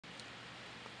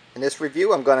In this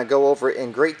review, I'm going to go over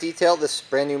in great detail this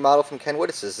brand new model from Kenwood.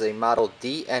 This is a model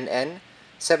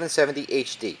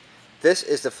DNN770HD. This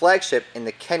is the flagship in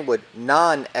the Kenwood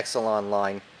non-Exelon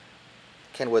line,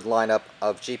 Kenwood lineup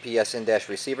of GPS in-dash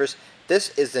receivers.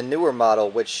 This is the newer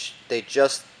model, which they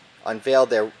just unveiled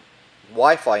their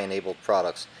Wi-Fi enabled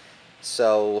products.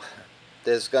 So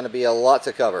there's going to be a lot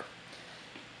to cover.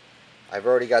 I've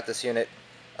already got this unit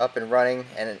up and running,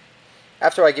 and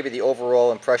after I give you the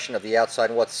overall impression of the outside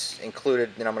and what's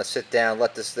included, then I'm going to sit down,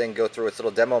 let this thing go through its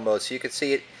little demo mode so you can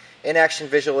see it in action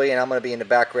visually, and I'm going to be in the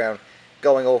background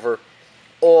going over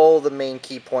all the main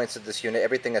key points of this unit,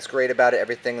 everything that's great about it,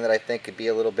 everything that I think could be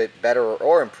a little bit better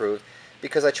or improved,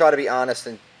 because I try to be honest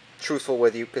and truthful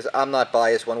with you, because I'm not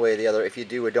biased one way or the other. If you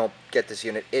do or don't get this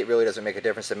unit, it really doesn't make a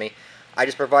difference to me. I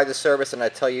just provide the service and I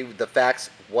tell you the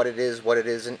facts, what it is, what it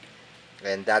isn't,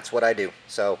 and that's what I do.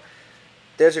 So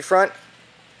there's your front.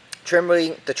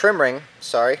 The trim ring,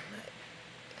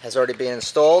 has already been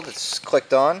installed. It's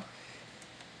clicked on.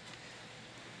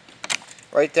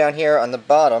 Right down here on the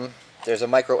bottom, there's a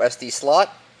micro SD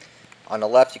slot. On the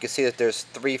left, you can see that there's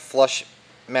 3 flush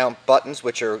mount buttons,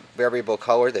 which are variable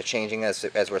color. They're changing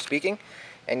as we're speaking.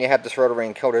 And you have this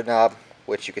rotary encoder knob,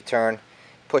 which you could turn,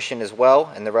 push in as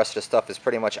well, and the rest of the stuff is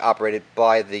pretty much operated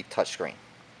by the touchscreen.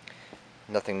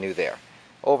 Nothing new there.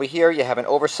 Over here, you have an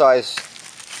oversized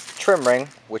trim ring,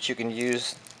 which you can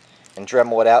use and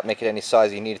Dremel it out, make it any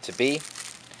size you need it to be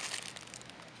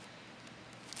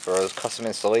for those custom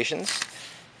installations.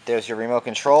 There's your remote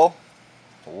control.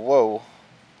 Whoa,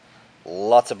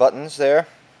 lots of buttons there.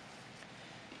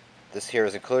 This here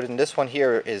is included, and this one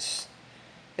here it's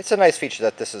a nice feature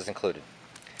that this is included.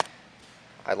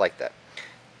 I like that.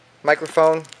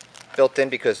 Microphone built in,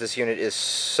 because this unit is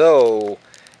so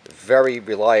very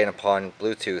reliant upon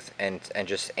Bluetooth and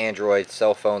just Android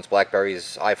cell phones,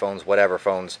 Blackberries, iPhones, whatever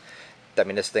phones. I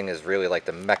mean, this thing is really like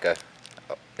the mecca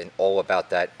and all about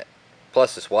that.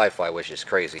 Plus this Wi-Fi, which is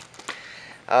crazy.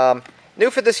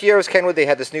 New for this year is Kenwood. They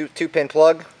had this new 2-pin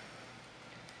plug.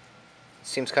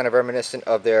 Seems kind of reminiscent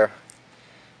of their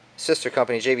sister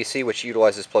company JVC, which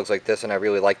utilizes plugs like this, and I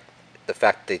really like the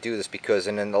fact that they do this, because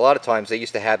and then a lot of times they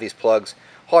used to have these plugs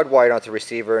hardwired onto the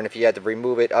receiver, and if you had to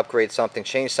remove it, upgrade something,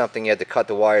 change something, you had to cut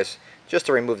the wires just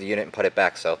to remove the unit and put it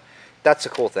back. So that's a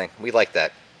cool thing. We like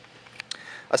that.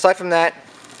 Aside from that,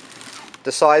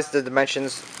 the size, the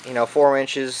dimensions, 4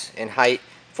 inches in height,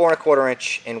 4 1/4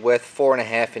 inch in width, 4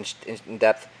 1/2 inch in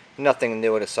depth. Nothing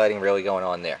new and exciting really going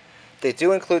on there. They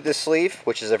do include this sleeve,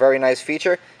 which is a very nice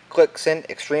feature. Clicks in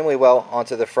extremely well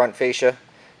onto the front fascia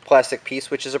plastic piece,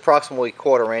 which is approximately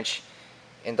 1/4 inch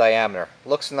in diameter.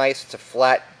 Looks nice. It's a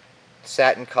flat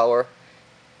satin color.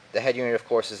 The head unit, of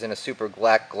course, is in a super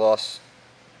black gloss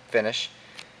finish,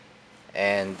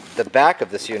 and the back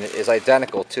of this unit is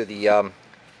identical to the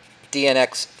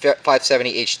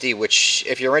DNN770HD, which,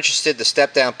 if you're interested, the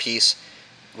step-down piece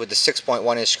with the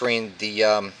 6.1 inch screen,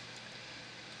 the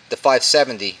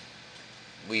 570,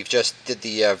 we've just did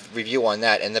the review on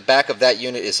that, and the back of that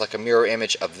unit is like a mirror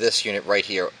image of this unit right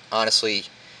here. Honestly,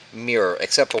 mirror,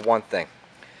 except for one thing,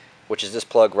 which is this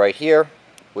plug right here,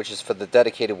 which is for the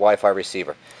dedicated Wi-Fi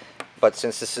receiver. But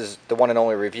since this is the one and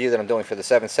only review that I'm doing for the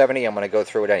 770, I'm going to go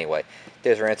through it anyway.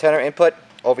 There's our antenna input.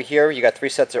 Over here, you got 3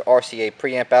 sets of RCA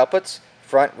preamp outputs,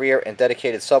 front, rear, and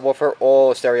dedicated subwoofer,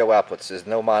 all stereo outputs. There's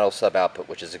no mono sub output,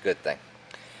 which is a good thing.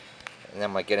 And then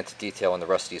I'm going to get into detail on the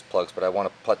rest of these plugs, but I want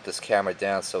to put this camera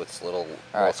down so it's a little more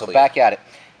Alright, so clear. back at it.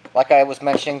 Like I was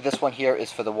mentioning, this one here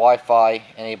is for the Wi-Fi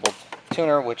enabled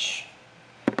tuner, which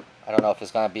I don't know if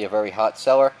it's going to be a very hot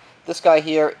seller. This guy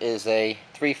here is a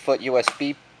 3-foot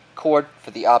USB cord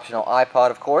for the optional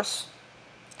iPod, of course.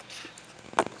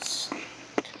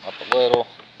 Up a little,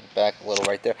 back a little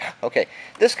right there. Okay,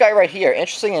 this guy right here,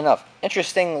 interestingly enough,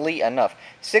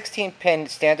 16-pin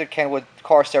standard Kenwood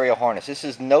car stereo harness. This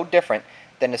is no different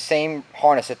than the same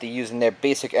harness that they use in their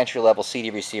basic entry-level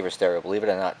CD receiver stereo, believe it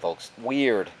or not, folks.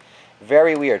 Weird.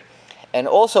 Very weird. And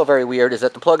also very weird is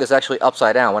that the plug is actually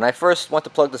upside down. When I first went to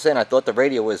plug this in, I thought the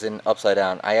radio was in upside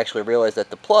down. I actually realized that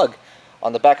the plug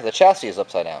on the back of the chassis is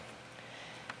upside down.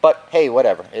 But hey,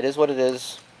 whatever. It is what it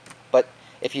is. But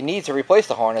if you need to replace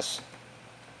the harness,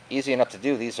 easy enough to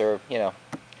do. These are,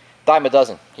 dime a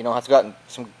dozen. You don't have to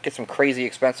get some crazy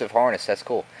expensive harness. That's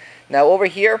cool. Now over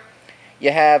here,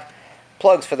 you have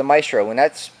plugs for the Maestro, and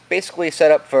that's basically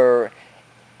set up for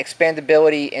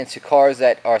expandability into cars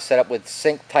that are set up with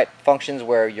sync type functions,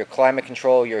 where your climate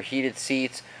control, your heated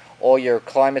seats, all your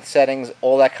climate settings,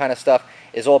 all that kind of stuff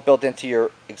is all built into your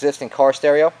existing car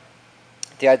stereo.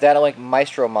 The iDatalink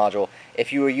Maestro module,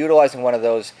 if you were utilizing one of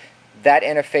those, that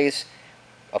interface,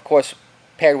 of course,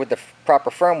 paired with the proper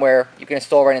firmware, you can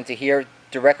install right into here,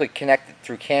 directly connect it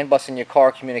through CAN bus in your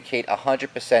car, communicate 100%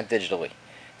 digitally.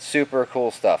 Super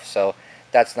cool stuff. So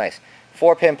that's nice.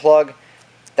 4-pin plug.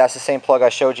 That's the same plug I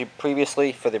showed you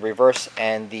previously for the reverse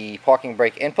and the parking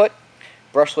brake input.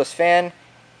 Brushless fan,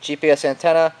 GPS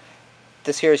antenna.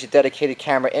 This here is your dedicated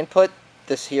camera input.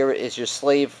 This here is your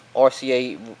slave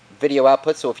RCA video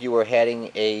output. So if you were having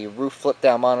a roof flip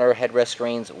down monitor, headrest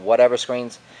screens, whatever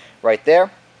screens, right there.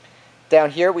 Down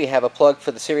here we have a plug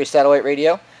for the Sirius satellite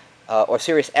radio, or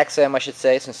Sirius XM I should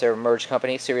say, since they're a merged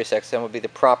company. Sirius XM would be the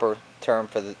proper term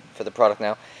for the product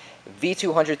now.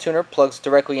 V200 tuner plugs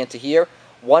directly into here.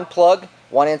 One plug,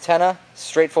 one antenna,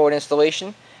 straightforward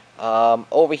installation.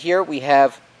 Over here we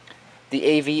have the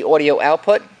AV audio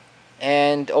output,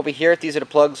 and over here these are the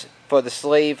plugs for the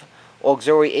slave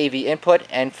auxiliary AV input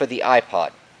and for the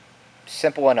iPod.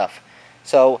 Simple enough.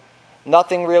 So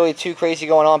nothing really too crazy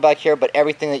going on back here, but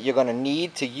everything that you're going to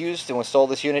need to use to install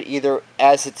this unit, either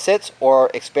as it sits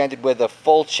or expanded with a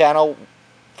full channel,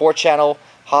 4-channel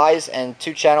highs and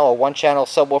 2-channel or 1-channel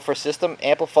subwoofer system,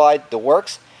 amplified, the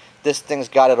works. This thing's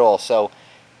got it all. So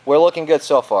we're looking good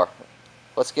so far.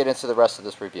 Let's get into the rest of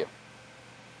this review.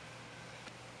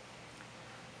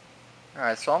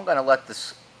 Alright, so I'm going to let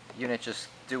this unit just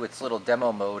do its little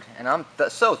demo mode, and I'm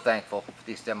so thankful for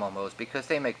these demo modes because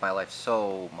they make my life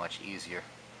so much easier.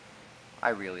 I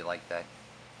really like that.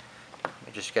 Let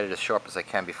me just get it as sharp as I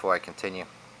can before I continue.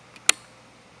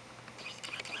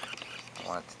 I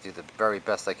want to do the very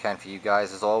best I can for you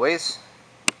guys as always,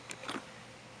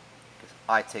 because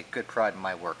I take good pride in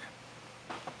my work.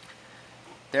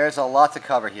 There's a lot to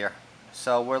cover here.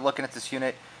 So we're looking at this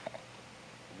unit.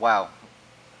 Wow.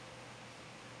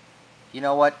 You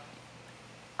know what?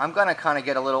 I'm going to kind of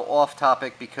get a little off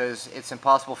topic because it's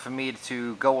impossible for me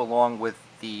to go along with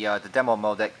the demo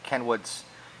mode that Kenwood's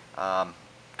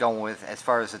going with as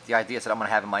far as the ideas that I'm going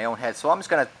to have in my own head. So I'm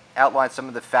just going to outline some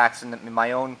of the facts in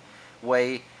my own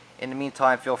way. In the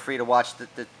meantime, feel free to watch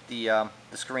the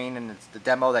screen and the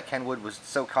demo that Kenwood was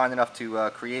so kind enough to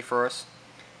create for us.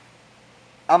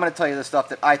 I'm going to tell you the stuff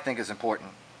that I think is important.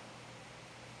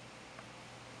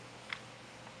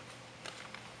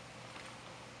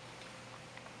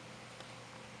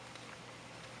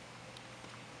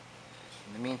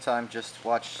 In the meantime, just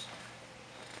watch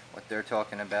what they're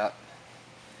talking about.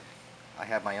 I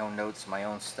have my own notes, my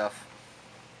own stuff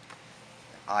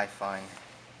that I find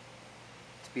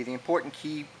to be the important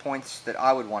key points that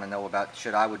I would want to know about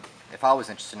if I was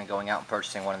interested in going out and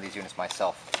purchasing one of these units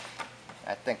myself.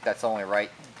 I think that's only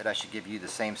right that I should give you the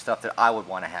same stuff that I would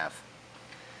want to have.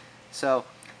 So,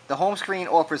 the home screen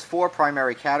offers 4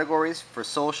 primary categories for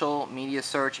social, media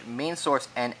search, main source,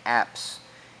 and apps.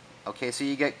 Okay, so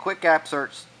you get quick app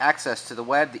search, access to the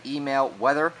web, the email,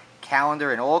 weather,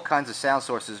 calendar, and all kinds of sound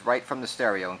sources right from the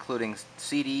stereo, including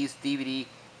CDs, DVD,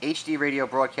 HD radio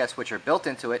broadcasts, which are built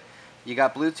into it. You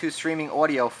got Bluetooth streaming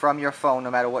audio from your phone,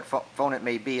 no matter what phone it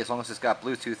may be, as long as it's got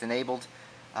Bluetooth enabled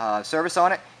service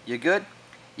on it, you're good.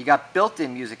 You got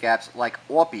built-in music apps like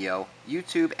Orpeo,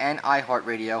 YouTube, and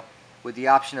iHeartRadio, with the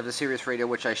option of the Sirius Radio,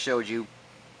 which I showed you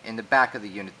in the back of the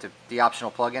unit, the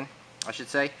optional plug-in, I should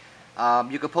say.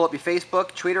 You can pull up your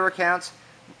Facebook, Twitter accounts,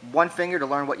 one finger to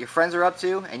learn what your friends are up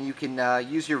to, and you can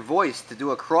use your voice to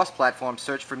do a cross-platform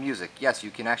search for music. Yes,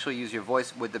 you can actually use your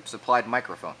voice with the supplied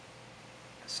microphone.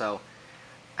 So,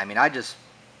 I mean, I just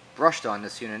brushed on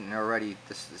this unit, and already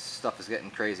this stuff is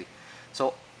getting crazy.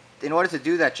 So, in order to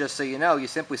do that, just so you know, you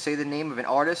simply say the name of an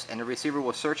artist, and the receiver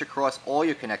will search across all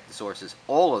your connected sources,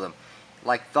 all of them,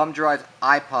 like thumb drives,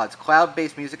 iPods,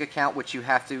 cloud-based music account, which you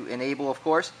have to enable, of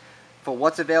course, for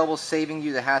what's available, saving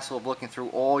you the hassle of looking through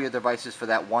all your devices for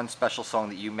that one special song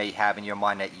that you may have in your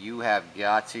mind that you have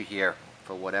got to hear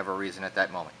for whatever reason at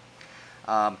that moment.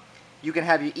 You can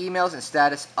have your emails and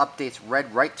status updates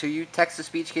read right to you.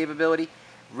 Text-to-speech capability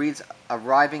reads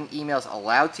arriving emails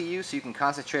aloud to you, so you can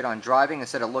concentrate on driving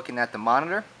instead of looking at the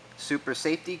monitor. Super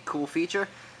safety, cool feature.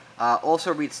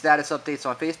 Also reads status updates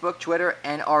on Facebook, Twitter,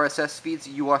 and RSS feeds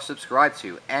you are subscribed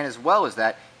to. And as well as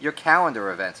that, your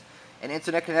calendar events. An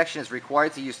internet connection is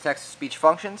required to use text-to-speech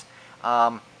functions.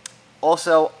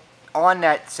 Also, on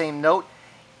that same note,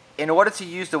 in order to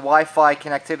use the Wi-Fi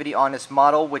connectivity on this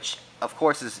model, which of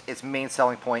course is its main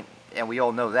selling point, and we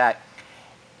all know that,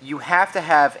 you have to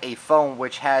have a phone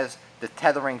which has the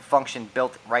tethering function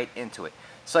built right into it.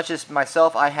 Such as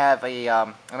myself, I have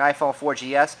an iPhone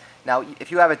 4GS. Now,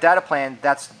 if you have a data plan,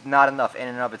 that's not enough in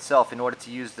and of itself in order to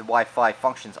use the Wi-Fi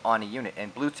functions on a unit,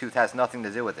 and Bluetooth has nothing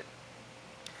to do with it.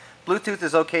 Bluetooth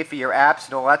is okay for your apps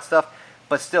and all that stuff,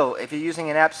 but still, if you're using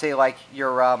an app, say like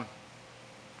your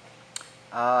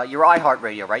your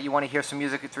iHeartRadio, right? You want to hear some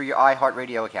music through your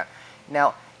iHeartRadio account.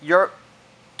 Now, you're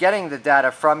getting the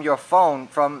data from your phone,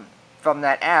 from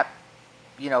that app,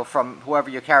 you know, from whoever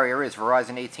your carrier is,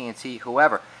 Verizon, AT&T,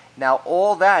 whoever. Now,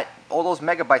 all those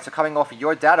megabytes are coming off of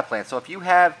your data plan. So if you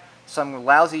have some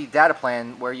lousy data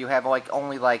plan where you have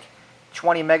only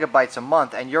 20 megabytes a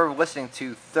month and you're listening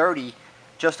to 30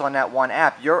 just on that one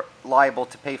app, you're liable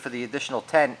to pay for the additional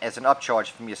 10 as an upcharge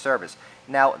from your service.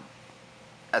 Now,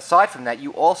 aside from that,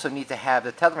 you also need to have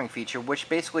the tethering feature, which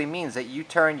basically means that you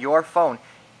turn your phone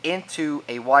into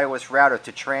a wireless router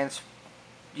to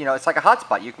you know, it's like a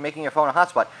hotspot. You're making your phone a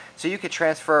hotspot, so you could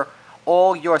transfer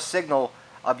all your signal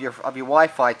of your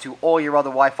Wi-Fi to all your other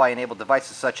Wi-Fi enabled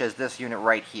devices, such as this unit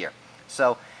right here.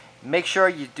 So make sure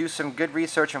you do some good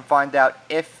research and find out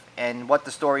if and what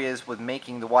the story is with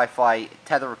making the Wi-Fi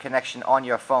tether connection on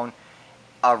your phone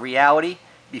a reality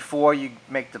before you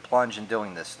make the plunge in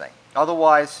doing this thing.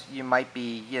 Otherwise, you might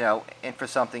be, you know, in for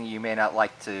something you may not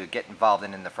like to get involved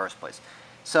in the first place.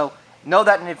 So know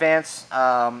that in advance.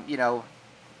 You know,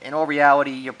 in all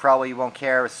reality, you probably won't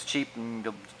care. It's cheap and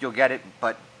you'll get it.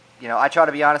 But, you know, I try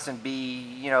to be honest and be,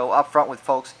 you know, upfront with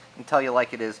folks and tell you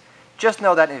like it is. Just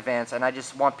know that in advance, and I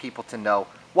just want people to know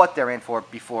what they're in for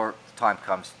before the time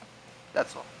comes.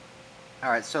 That's all.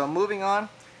 Alright, so moving on.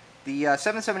 The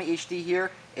 770HD here,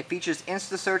 it features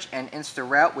InstaSearch and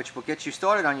InstaRoute, which will get you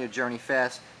started on your journey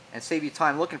fast and save you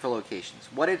time looking for locations.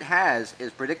 What it has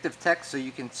is predictive text, so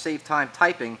you can save time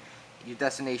typing your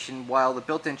destination, while the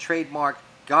built-in trademark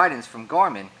guidance from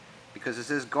Garmin, because this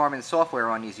is Garmin software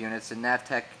on these units and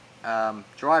NavTech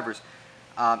drivers,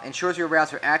 ensures your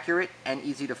routes are accurate and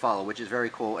easy to follow, which is very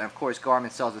cool. And of course,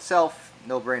 Garmin sells itself,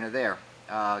 no brainer there.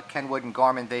 Kenwood and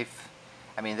Garmin,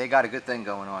 they got a good thing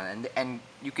going on, and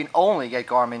you can only get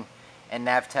Garmin and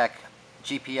NavTech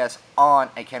GPS on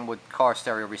a Kenwood car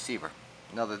stereo receiver.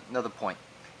 Another point.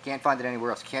 Can't find it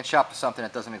anywhere else. Can't shop for something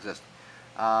that doesn't exist.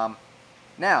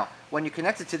 Now, when you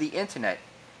connect it to the internet,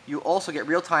 you also get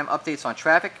real-time updates on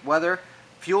traffic, weather,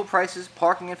 fuel prices,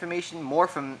 parking information, more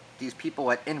from these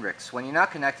people at INRIX. When you're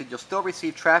not connected, you'll still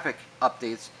receive traffic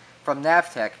updates from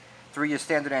NavTech through your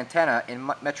standard antenna in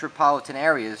metropolitan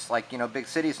areas, like, you know, big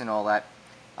cities and all that.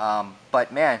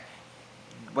 But man,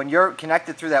 when you're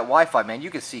connected through that Wi-Fi, man,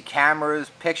 you can see cameras,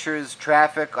 pictures,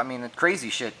 traffic. I mean, crazy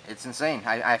shit. It's insane.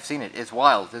 I've seen it. It's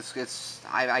wild.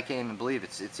 I can't even believe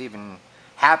it's even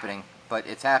happening, but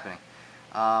it's happening.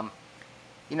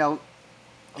 You know,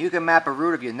 you can map a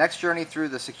route of your next journey through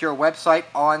the secure website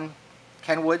on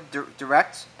Kenwood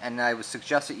Direct, and I would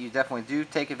suggest that you definitely do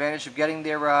take advantage of getting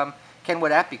their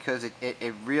Kenwood app, because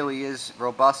it really is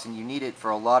robust and you need it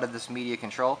for a lot of this media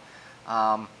control.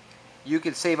 You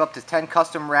can save up to 10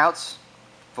 custom routes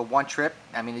for one trip.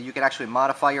 I mean, you can actually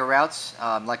modify your routes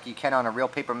like you can on a real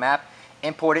paper map,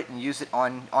 import it and use it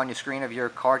on your screen of your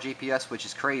car GPS, which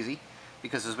is crazy,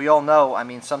 because as we all know, I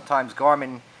mean, sometimes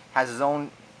Garmin has its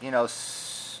own, you know,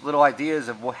 little ideas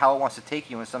of how it wants to take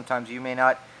you, and sometimes you may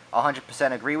not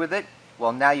 100% agree with it.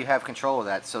 Well, now you have control of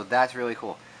that, so that's really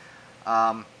cool.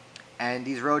 And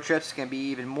these road trips can be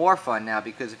even more fun now,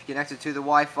 because if you connect it to the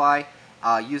Wi-Fi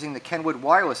using the Kenwood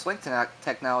wireless link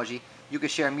technology, you can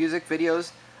share music,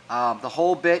 videos, the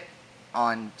whole bit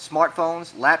on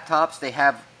smartphones, laptops. They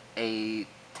have a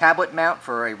tablet mount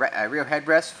for a rear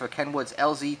headrest for Kenwood's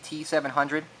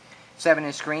LZT700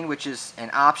 7-inch screen, which is an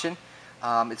option.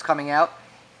 It's coming out,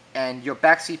 and your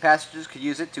backseat passengers could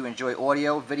use it to enjoy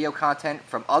audio, video content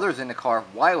from others in the car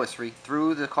wirelessly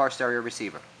through the car stereo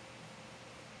receiver.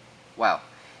 Wow.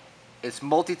 Its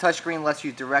multi-touchscreen lets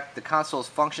you direct the console's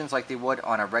functions like they would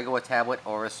on a regular tablet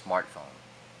or a smartphone.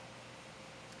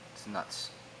 It's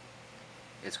nuts.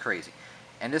 It's crazy.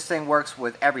 And this thing works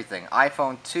with everything.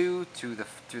 iPhone 2 to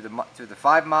the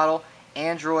 5 model,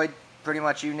 Android, pretty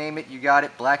much you name it, you got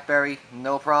it. BlackBerry,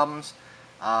 no problems.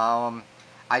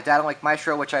 iDatalink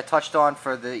Maestro, which I touched on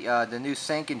for the new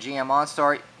Sync and GM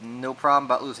OnStar, no problem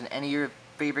about losing any of your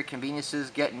favorite conveniences,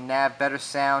 getting nav, better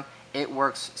sound. It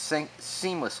works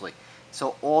seamlessly.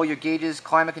 So all your gauges,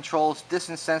 climate controls,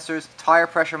 distance sensors, tire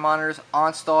pressure monitors,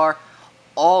 OnStar,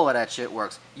 all of that shit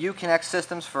works. Uconnect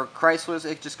systems for Chryslers,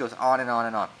 it just goes on and on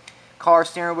and on. Car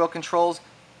steering wheel controls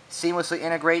seamlessly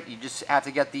integrate. You just have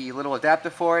to get the little adapter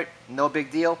for it. No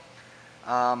big deal.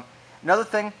 Another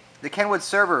thing, the Kenwood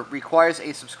Server requires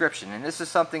a subscription, and this is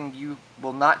something you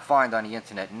will not find on the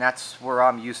internet, and that's where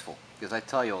I'm useful, because I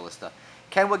tell you all this stuff.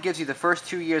 Kenwood gives you the first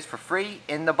 2 years for free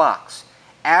in the box.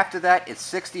 After that, it's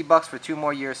 $60 for 2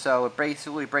 more years, so it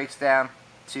basically breaks down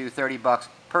to $30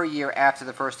 per year after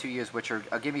the first 2 years, which are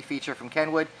a gimme feature from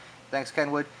Kenwood. Thanks,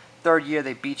 Kenwood. Third year,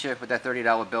 they beat you with that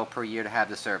 $30 bill per year to have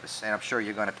the service, and I'm sure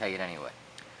you're going to pay it anyway.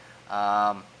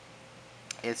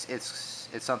 It's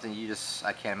something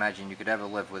I can't imagine you could ever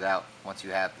live without once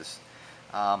you have this.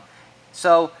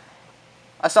 So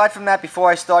aside from that, before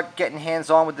I start getting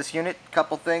hands-on with this unit, a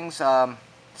couple things.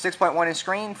 6.1 inch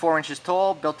screen, 4 inches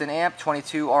tall, built-in amp,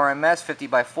 22 RMS, 50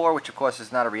 by 4, which of course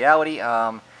is not a reality.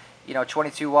 You know,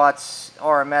 22 watts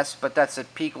RMS, but that's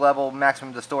at peak level,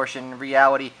 maximum distortion.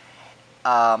 Reality,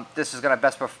 this is going to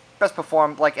best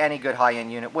perform like any good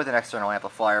high-end unit with an external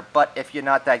amplifier. But if you're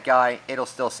not that guy, it'll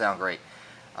still sound great.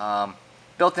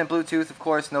 Built-in Bluetooth, of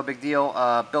course, no big deal.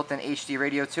 Built-in HD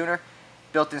radio tuner.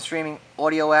 Built-in streaming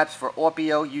audio apps for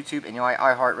Orpeo, YouTube, and your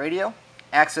iHeartRadio.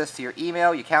 Access to your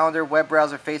email, your calendar, web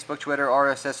browser, Facebook, Twitter,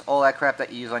 RSS, all that crap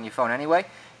that you use on your phone anyway.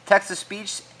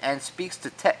 Text-to-speech and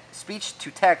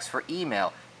speech-to-text for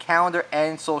email, calendar,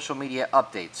 and social media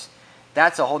updates.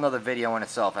 That's a whole nother video in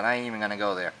itself, and I ain't even going to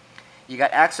go there. You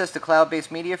got access to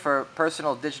cloud-based media for a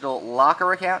personal digital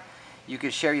locker account. You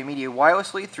can share your media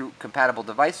wirelessly through compatible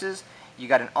devices. You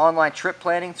got an online trip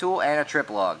planning tool and a trip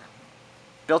log.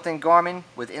 Built-in Garmin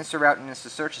with InstaRoute and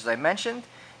InstaSearch, as I mentioned.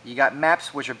 You got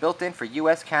maps which are built in for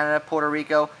US, Canada, Puerto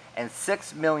Rico, and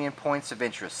 6 million points of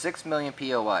interest, 6 million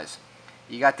POIs.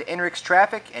 You got the INRIX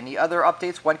traffic and the other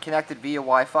updates when connected via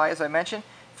Wi-Fi, as I mentioned.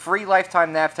 Free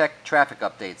lifetime Navtec traffic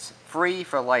updates. Free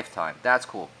for lifetime. That's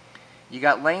cool. You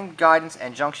got lane guidance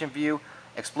and junction view,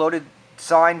 exploded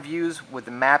sign views with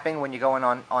the mapping when you're going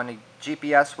on a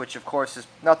GPS, which of course is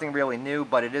nothing really new,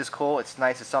 but it is cool. It's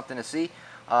nice. It's something to see.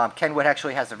 Kenwood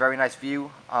actually has a very nice view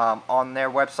on their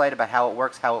website about how it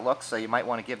works, how it looks, so you might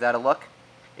want to give that a look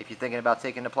if you're thinking about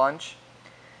taking the plunge.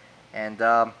 And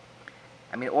I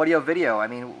mean, audio video, I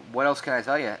mean, what else can I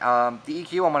tell you? The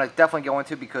EQ I'm going to definitely go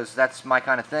into because that's my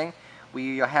kind of thing.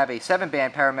 We have a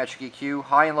 7-band parametric EQ,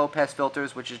 high and low pass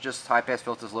filters, which is just high pass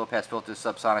filters, low pass filters,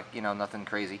 subsonic, you know, nothing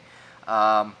crazy.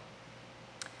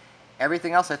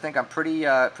 Everything else, I think I'm pretty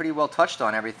well touched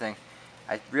on everything.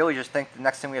 I really just think the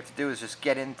next thing we have to do is just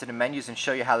get into the menus and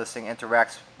show you how this thing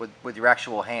interacts with your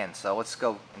actual hand. So let's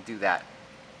go and do that.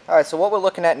 All right, so what we're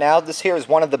looking at now, this here is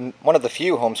one of the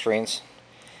few home screens.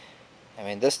 I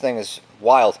mean, this thing is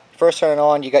wild. First turn it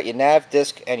on, you got your nav,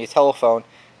 disc, and your telephone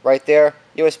right there.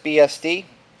 USB SD,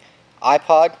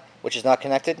 iPod, which is not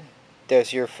connected.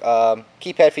 There's your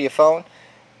keypad for your phone,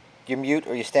 your mute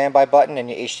or your standby button, and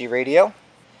your HD radio.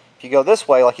 If you go this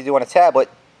way, like you do on a tablet,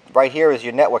 right here is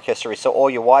your network history, so all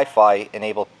your Wi-Fi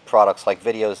enabled products like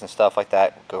videos and stuff like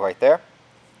that go right there.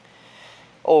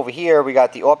 Over here we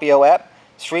got the Orpeo app,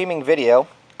 streaming video,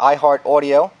 iHeart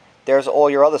Audio. There's all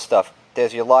your other stuff.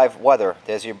 There's your live weather.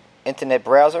 There's your internet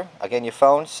browser, again your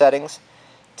phone, settings,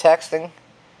 texting,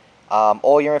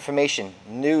 all your information,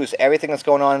 news, everything that's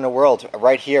going on in the world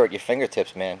right here at your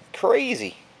fingertips, man.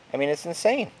 Crazy. I mean, it's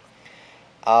insane.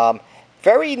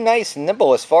 Very nice,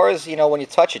 nimble as far as, you know, when you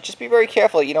touch it. Just be very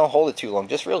careful that you don't hold it too long.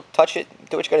 Just real touch it,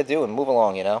 do what you got to do, and move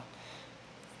along, you know.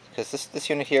 Because this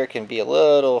unit here can be a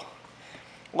little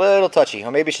touchy.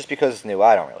 Or maybe it's just because it's new.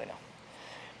 I don't really know.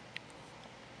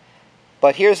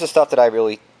 But here's the stuff that I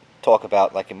really talk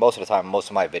about, like most of the time in most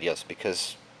of my videos,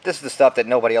 because this is the stuff that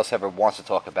nobody else ever wants to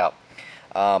talk about.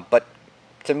 But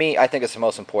to me, I think it's the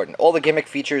most important. All the gimmick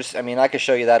features, I mean, I could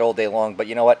show you that all day long, but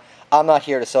you know what? I'm not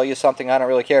here to sell you something. I don't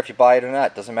really care if you buy it or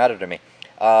not. It doesn't matter to me.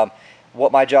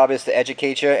 What my job is to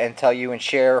educate you and tell you and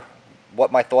share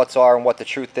what my thoughts are and what the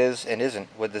truth is and isn't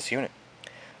with this unit.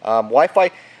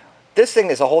 Wi-Fi, this thing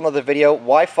is a whole nother video.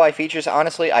 Wi-Fi features,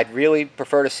 honestly, I'd really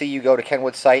prefer to see you go to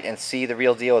Kenwood's site and see the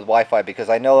real deal with Wi-Fi, because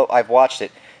I know I've watched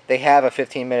it. They have a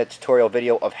 15-minute tutorial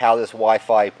video of how this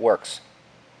Wi-Fi works.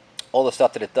 All the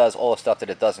stuff that it does, all the stuff that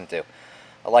it doesn't do.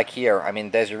 Like here, I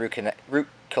mean, there's your route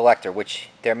collector, which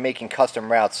they're making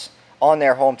custom routes on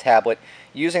their home tablet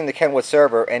using the Kenwood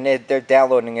server, and they're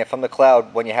downloading it from the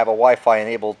cloud when you have a Wi-Fi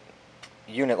enabled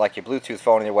unit like your Bluetooth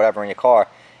phone or whatever in your car,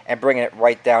 and bringing it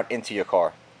right down into your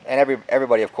car. And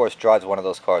everybody, of course, drives one of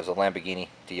those cars, a Lamborghini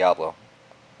Diablo.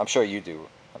 I'm sure you do.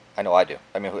 I know I do.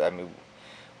 I mean,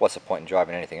 what's the point in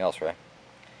driving anything else, right?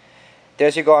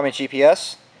 There's your Garmin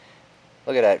GPS.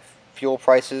 Look at that. Fuel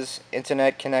prices,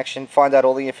 internet connection, find out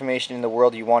all the information in the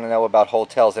world you want to know about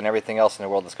hotels and everything else in the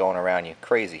world that's going around you.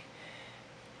 Crazy.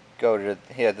 Go to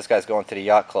here, this guy's going to the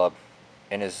yacht club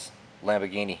in his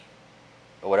Lamborghini,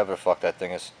 or whatever the fuck that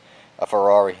thing is. A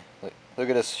Ferrari. Look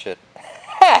at this shit.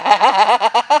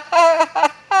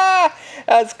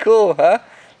 That's cool, huh?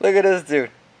 Look at this dude.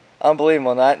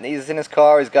 Unbelievable. He's in his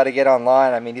car, he's got to get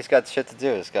online. I mean, he's got shit to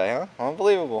do, this guy, huh?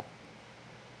 Unbelievable.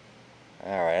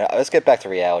 Alright, let's get back to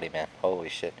reality, man. Holy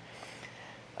shit.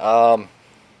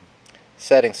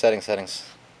 Settings.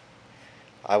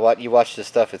 You watch this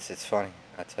stuff, it's funny,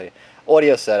 I tell you.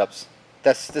 Audio setups.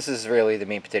 this is really the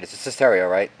meat and potatoes. It's a stereo,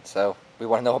 right? So we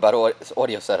want to know about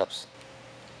audio setups.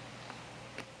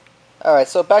 All right,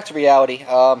 so back to reality.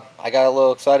 I got a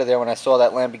little excited there when I saw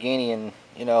that Lamborghini and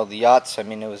the yachts. I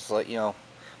mean, it was like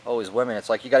always women. It's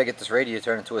like you got to get this radio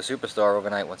turned into a superstar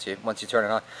overnight once you turn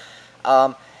it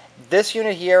on. This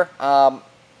unit here,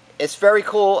 it's very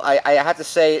cool. I have to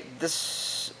say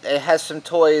it has some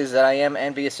toys that I am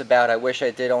envious about. I wish I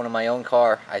did own in my own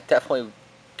car. I definitely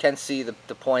can see the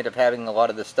point of having a lot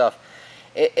of this stuff.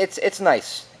 It's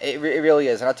nice. It really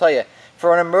is. And I'll tell you,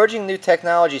 for an emerging new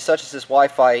technology such as this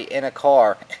Wi-Fi in a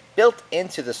car, built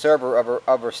into the server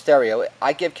of a stereo,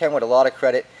 I give Kenwood a lot of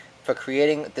credit for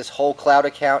creating this whole cloud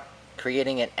account,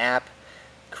 creating an app,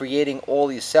 creating all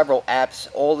these several apps,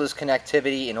 all this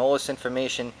connectivity and all this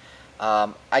information.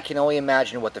 I can only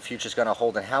imagine what the future is going to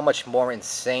hold and how much more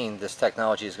insane this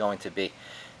technology is going to be.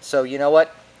 So you know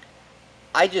what?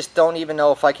 I just don't even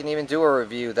know if I can even do a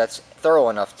review that's thorough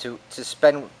enough to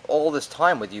spend all this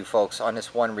time with you folks on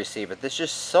this one receiver. There's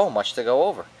just so much to go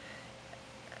over.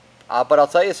 But I'll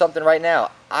tell you something right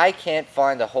now. I can't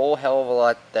find a whole hell of a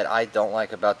lot that I don't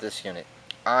like about this unit.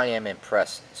 I am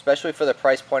impressed, especially for the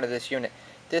price point of this unit.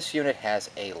 This unit has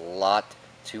a lot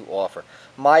to offer.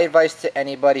 My advice to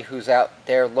anybody who's out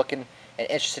there looking and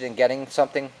interested in getting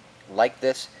something like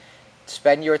this,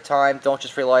 spend your time. Don't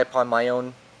just rely upon my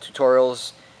own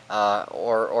tutorials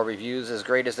or reviews, as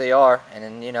great as they are, and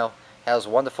then as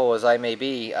wonderful as I may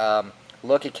be.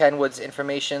 Look at Kenwood's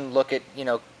information. Look at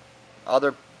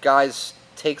other guys'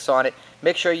 takes on it.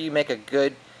 Make sure you make a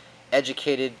good,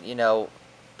 educated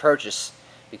purchase,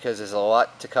 because there's a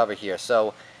lot to cover here.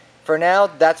 So for now,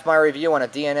 that's my review on a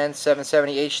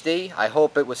DNN770HD. I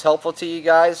hope it was helpful to you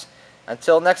guys.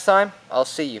 Until next time, I'll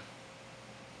see you.